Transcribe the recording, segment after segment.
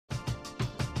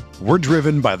We're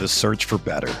driven by the search for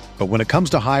better. But when it comes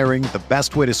to hiring, the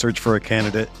best way to search for a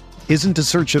candidate isn't to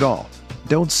search at all.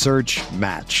 Don't search,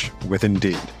 match with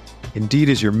Indeed. Indeed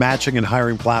is your matching and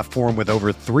hiring platform with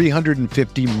over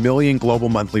 350 million global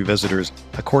monthly visitors,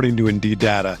 according to Indeed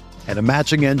data, and a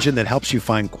matching engine that helps you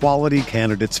find quality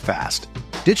candidates fast.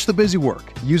 Ditch the busy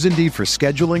work. Use Indeed for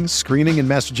scheduling, screening, and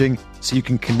messaging so you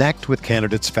can connect with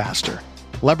candidates faster.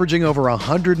 Leveraging over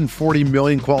 140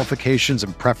 million qualifications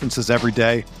and preferences every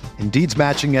day, Indeed's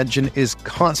matching engine is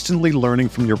constantly learning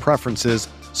from your preferences,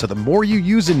 so the more you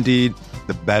use Indeed,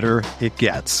 the better it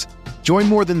gets. Join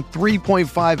more than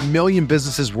 3.5 million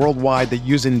businesses worldwide that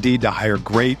use Indeed to hire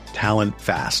great talent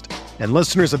fast. And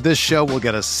listeners of this show will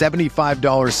get a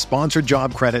 $75 sponsored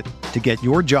job credit to get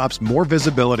your jobs more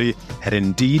visibility at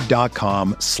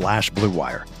Indeed.com/Blue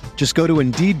Wire. Just go to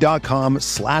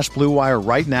Indeed.com/Blue Wire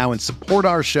right now and support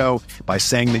our show by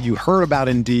saying that you heard about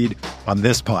Indeed on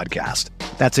this podcast.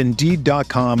 That's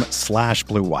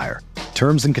Indeed.com/Blue Wire.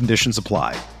 Terms and conditions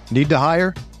apply. Need to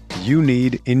hire? You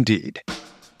need Indeed.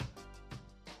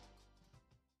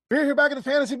 We're here back at the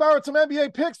Fantasy Bar with some NBA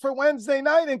picks for Wednesday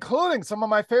night, including some of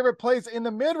my favorite plays in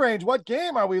the mid-range. What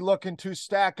game are we looking to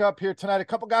stack up here tonight? A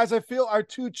couple guys I feel are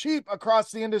too cheap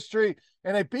across the industry,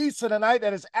 and a beast in a night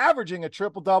that is averaging a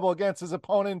triple-double against his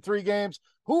opponent in 3 games.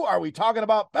 Who are we talking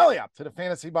about? Belly up to the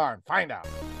Fantasy Bar and find out.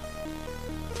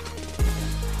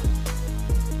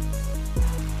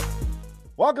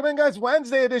 Welcome in, guys.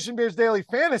 Wednesday edition Beers Daily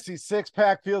Fantasy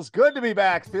Six-Pack. Feels good to be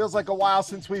back. Feels like a while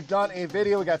since we've done a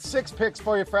video. We got 6 picks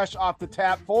for you fresh off the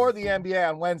tap for the NBA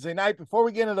on Wednesday night. Before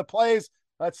we get into the plays,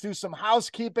 let's do some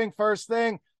housekeeping. First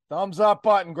thing, thumbs up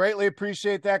button. Greatly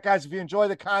appreciate that, guys. If you enjoy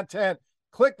the content,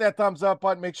 click that thumbs up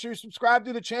button. Make sure you subscribe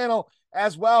to the channel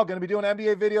as well. Going to be doing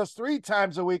NBA videos 3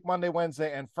 times a week, Monday,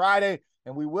 Wednesday, and Friday.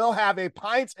 And we will have a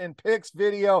Pints and Picks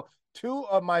video, 2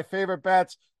 of my favorite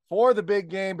bets for the big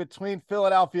game between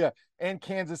Philadelphia and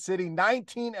Kansas City.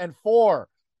 19-4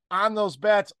 on those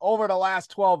bets over the last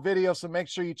 12 videos. So make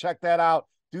sure you check that out.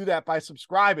 Do that by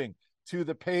subscribing to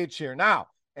the page here. Now,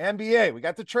 NBA, we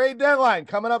got the trade deadline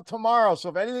coming up tomorrow. So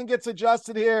if anything gets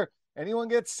adjusted here, anyone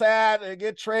gets sad, they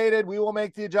get traded, we will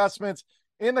make the adjustments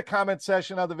in the comment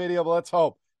section of the video. But let's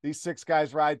hope these 6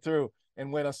 guys ride through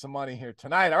and win us some money here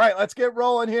tonight. All right, let's get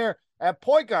rolling here at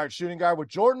point guard, shooting guard with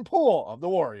Jordan Poole of the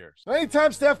Warriors. So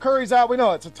anytime Steph Curry's out, we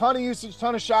know it's a ton of usage,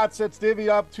 ton of shots that's divvy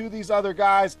up to these other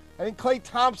guys. I think Klay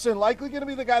Thompson likely going to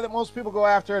be the guy that most people go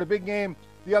after at a big game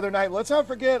the other night. Let's not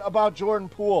forget about Jordan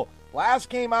Poole. Last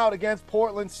game out against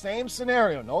Portland, same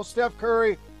scenario. No Steph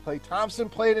Curry. Klay Thompson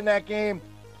played in that game.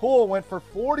 Poole went for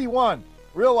 41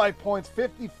 real-life points,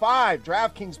 55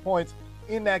 DraftKings points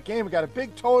in that game. We got a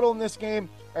big total in this game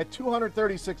at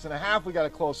 236.5. We got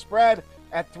a close spread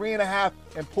at 3.5,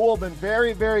 and Poole been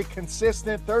very, very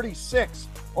consistent, 36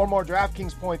 or more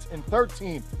DraftKings points in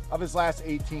 13 of his last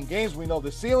 18 games. We know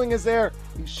the ceiling is there.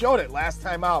 He showed it last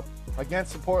time out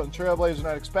against the Portland Trailblazers, and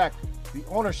I'd expect the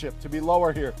ownership to be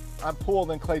lower here on Poole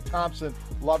than Klay Thompson.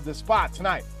 Love this spot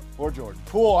tonight for Jordan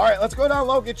Poole. All right, let's go down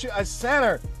low, get you a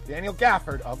center, Daniel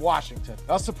Gafford of Washington.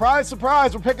 Now, surprise,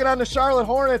 surprise, we're picking on the Charlotte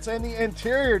Hornets and the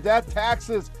interior death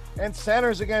taxes and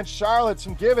centers against Charlotte.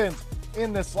 Some givens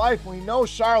in this life. We know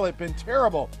Charlotte been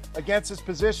terrible against this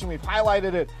position. We've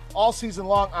highlighted it all season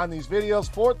long on these videos.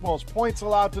 4th most points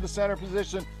allowed to the center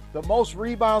position, the most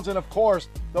rebounds, and of course,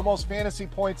 the most fantasy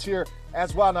points here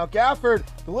as well. Now, Gafford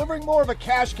delivering more of a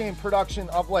cash game production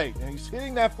of late, and he's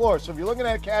hitting that floor. So if you're looking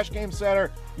at a cash game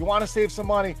center, you want to save some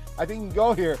money, I think you can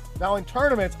go here. Now, in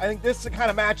tournaments, I think this is the kind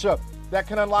of matchup that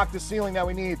can unlock the ceiling that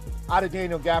we need out of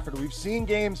Daniel Gafford. We've seen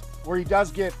games where he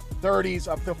does get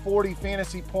 30s up to 40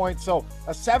 fantasy points. So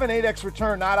a 7-8x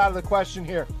return, not out of the question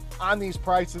here on these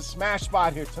prices. Smash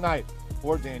spot here tonight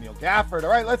for Daniel Gafford. All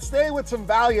right, let's stay with some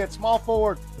value at small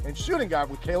forward and shooting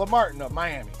guard with Caleb Martin of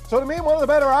Miami. So to me, one of the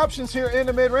better options here in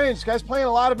the mid-range. This guy's playing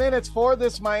a lot of minutes for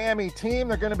this Miami team.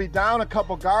 They're going to be down a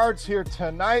couple guards here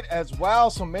tonight as well,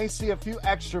 so may see a few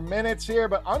extra minutes here,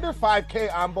 but under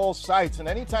 5K on both sites. And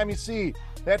anytime you see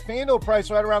that FanDuel price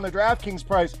right around the DraftKings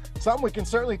price, something we can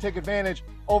certainly take advantage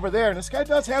over there. And this guy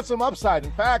does have some upside.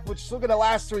 In fact, just look at the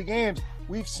last 3 games,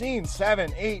 we've seen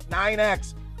 7, 8,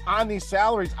 9x on these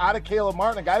salaries out of Caleb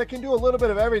Martin, a guy that can do a little bit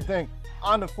of everything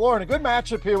on the floor. And a good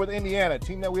matchup here with Indiana, a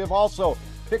team that we have also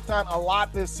picked on a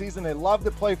lot this season. They love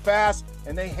to play fast,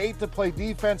 and they hate to play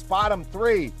defense. Bottom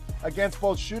 3 against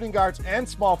both shooting guards and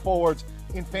small forwards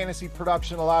in fantasy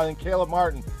production, allowing Caleb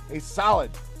Martin a solid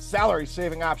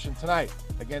salary-saving option tonight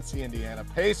against the Indiana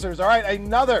Pacers. All right,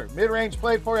 another mid-range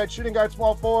play for you at shooting guard,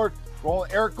 small forward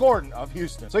rolling Eric Gordon of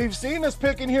Houston. So you've seen this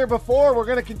pick in here before. We're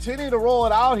going to continue to roll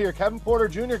it out here. Kevin Porter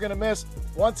Jr. going to miss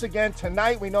once again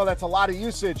tonight. We know that's a lot of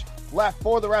usage left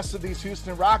for the rest of these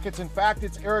Houston Rockets. In fact,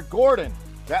 it's Eric Gordon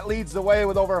that leads the way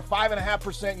with over a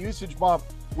 5.5% usage bump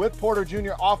with Porter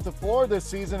Jr. off the floor this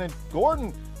season. And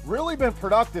Gordon really been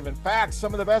productive. In fact,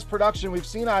 some of the best production we've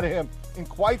seen out of him in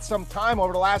quite some time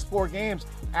over the last 4 games,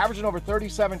 averaging over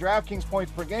 37 DraftKings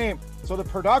points per game. So the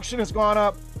production has gone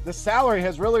up. The salary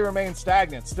has really remained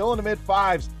stagnant, still in the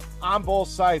mid-5s on both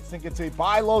sides. I think it's a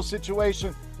buy low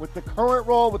situation with the current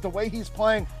role, with the way he's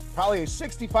playing. Probably a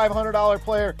 $6,500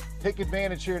 player. Take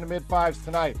advantage here in the mid-5s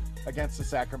tonight against the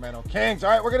Sacramento Kings. All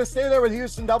right, we're going to stay there with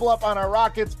Houston, double up on our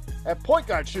Rockets at point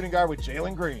guard, shooting guard with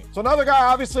Jalen Green. So another guy,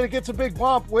 obviously, that gets a big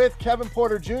bump with Kevin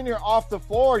Porter Jr. off the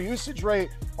floor. Usage rate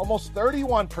almost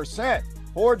 31%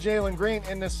 for Jalen Green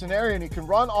in this scenario, and you can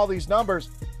run all these numbers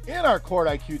in our Court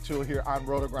IQ tool here on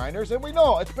RotoGrinders. And we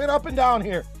know it's been up and down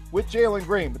here with Jalen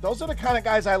Green, but those are the kind of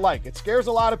guys I like. It scares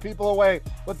a lot of people away,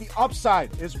 but the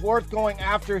upside is worth going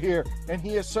after here, and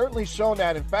he has certainly shown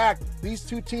that. In fact, these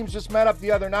two teams just met up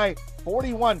the other night.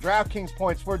 41 DraftKings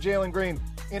points for Jalen Green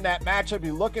in that matchup.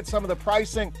 You look at some of the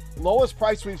pricing, lowest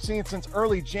price we've seen since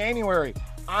early January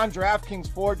on DraftKings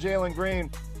for Jalen Green.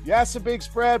 Yes, a big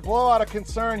spread, blowout of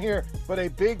concern here, but a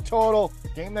big total.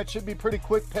 Game that should be pretty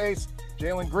quick pace.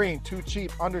 Jalen Green, too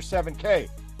cheap, under 7K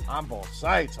on both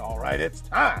sites. All right, it's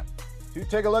time to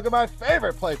take a look at my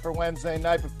favorite play for Wednesday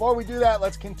night. Before we do that,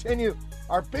 let's continue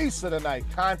our Beast of the Night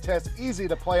contest. Easy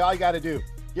to play. All you got to do,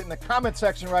 get in the comment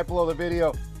section right below the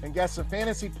video and guess some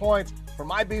fantasy points for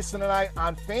my Beast of the Night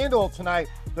on FanDuel tonight.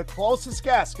 The closest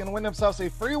guess can win themselves a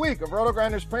free week of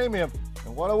RotoGrinders Premium.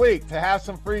 And what a week to have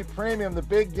some free premium. The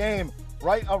big game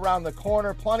right around the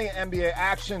corner. Plenty of NBA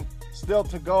action still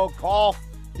to go. Golf.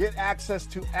 Get access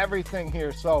to everything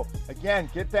here. So, again,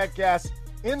 get that guess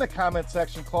in the comment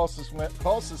section.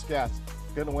 Closest guess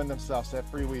going to win themselves that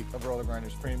free week of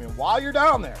RotoGrinders Premium. While you're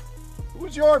down there,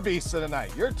 who's your Beast of the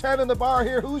Night? You're 10 in the bar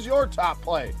here. Who's your top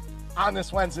play on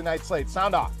this Wednesday night slate?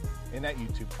 Sound off in that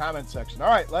YouTube comment section. All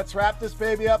right, let's wrap this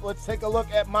baby up. Let's take a look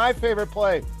at my favorite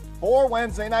play for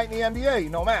Wednesday night in the NBA. You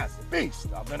know, Mass, the Beast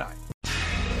of the Night.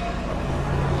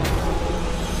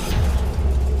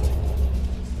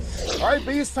 All right,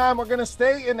 Beast time. We're going to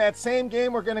stay in that same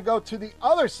game. We're going to go to the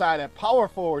other side at power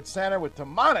forward center with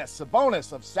Domantas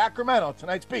Sabonis of Sacramento,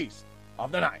 tonight's Beast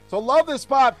of the Night. So love this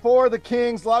spot for the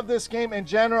Kings. Love this game in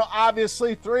general.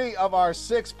 Obviously, 3 of our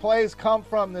 6 plays come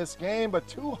from this game, but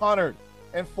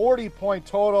 240-point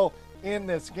total in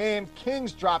this game.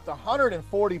 Kings dropped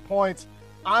 140 points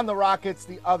on the Rockets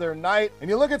the other night. And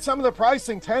you look at some of the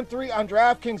pricing, 10-3 on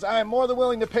DraftKings. I am more than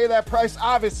willing to pay that price.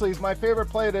 Obviously, is my favorite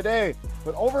play today.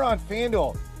 But over on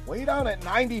FanDuel, way down at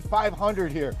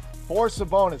 9,500 here for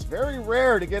Sabonis. Very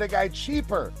rare to get a guy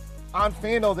cheaper on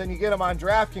FanDuel than you get him on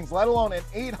DraftKings, let alone an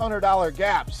 $800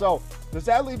 gap. So does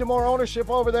that lead to more ownership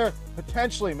over there?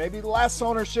 Potentially, maybe less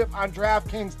ownership on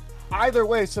DraftKings. Either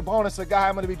way, Sabonis, a guy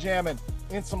I'm going to be jamming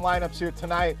in some lineups here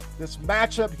tonight. This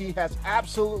matchup, he has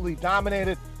absolutely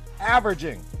dominated,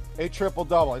 averaging a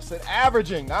triple-double. I said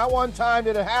averaging, not one time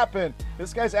did it happen.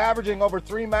 This guy's averaging over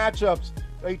 3 matchups,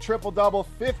 a triple-double,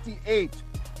 58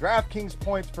 DraftKings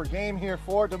points per game here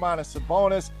for Domantas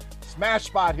Sabonis. Smash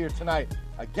spot here tonight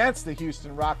against the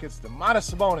Houston Rockets.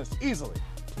 Domantas Sabonis, easily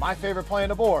my favorite play on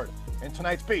the board in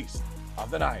tonight's Beast of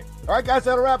the Night. All right, guys,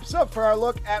 that'll wrap us up for our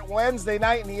look at Wednesday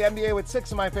night in the NBA with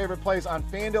 6 of my favorite plays on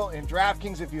FanDuel and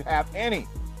DraftKings. If you have any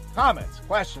comments,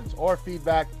 questions, or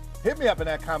feedback, hit me up in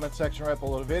that comment section right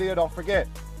below the video. Don't forget,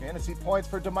 fantasy points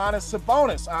for Domantas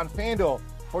Sabonis on FanDuel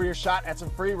for your shot at some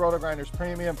free RotoGrinders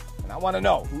Premium. And I want to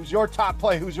know, who's your top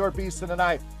play? Who's your Beast of the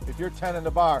Night? If you're 10 in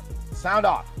the bar, sound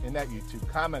off in that YouTube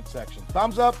comment section.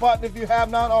 Thumbs up button if you have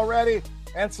not already,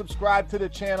 and subscribe to the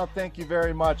channel. Thank you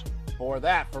very much for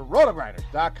that. For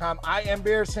RotoGrinders.com, I am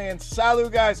Beer saying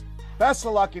salut, guys. Best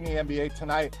of luck in the NBA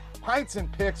tonight. Pints and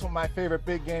picks with my favorite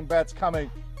big game bets coming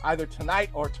either tonight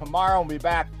or tomorrow. We'll be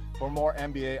back for more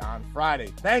NBA on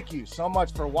Friday. Thank you so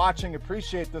much for watching.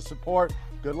 Appreciate the support.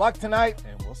 Good luck tonight,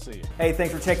 and we'll see you. Hey,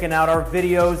 thanks for checking out our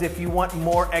videos. If you want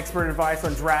more expert advice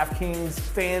on DraftKings,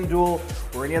 FanDuel,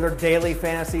 or any other daily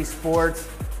fantasy sports,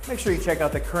 make sure you check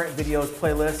out the current videos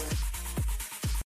playlist.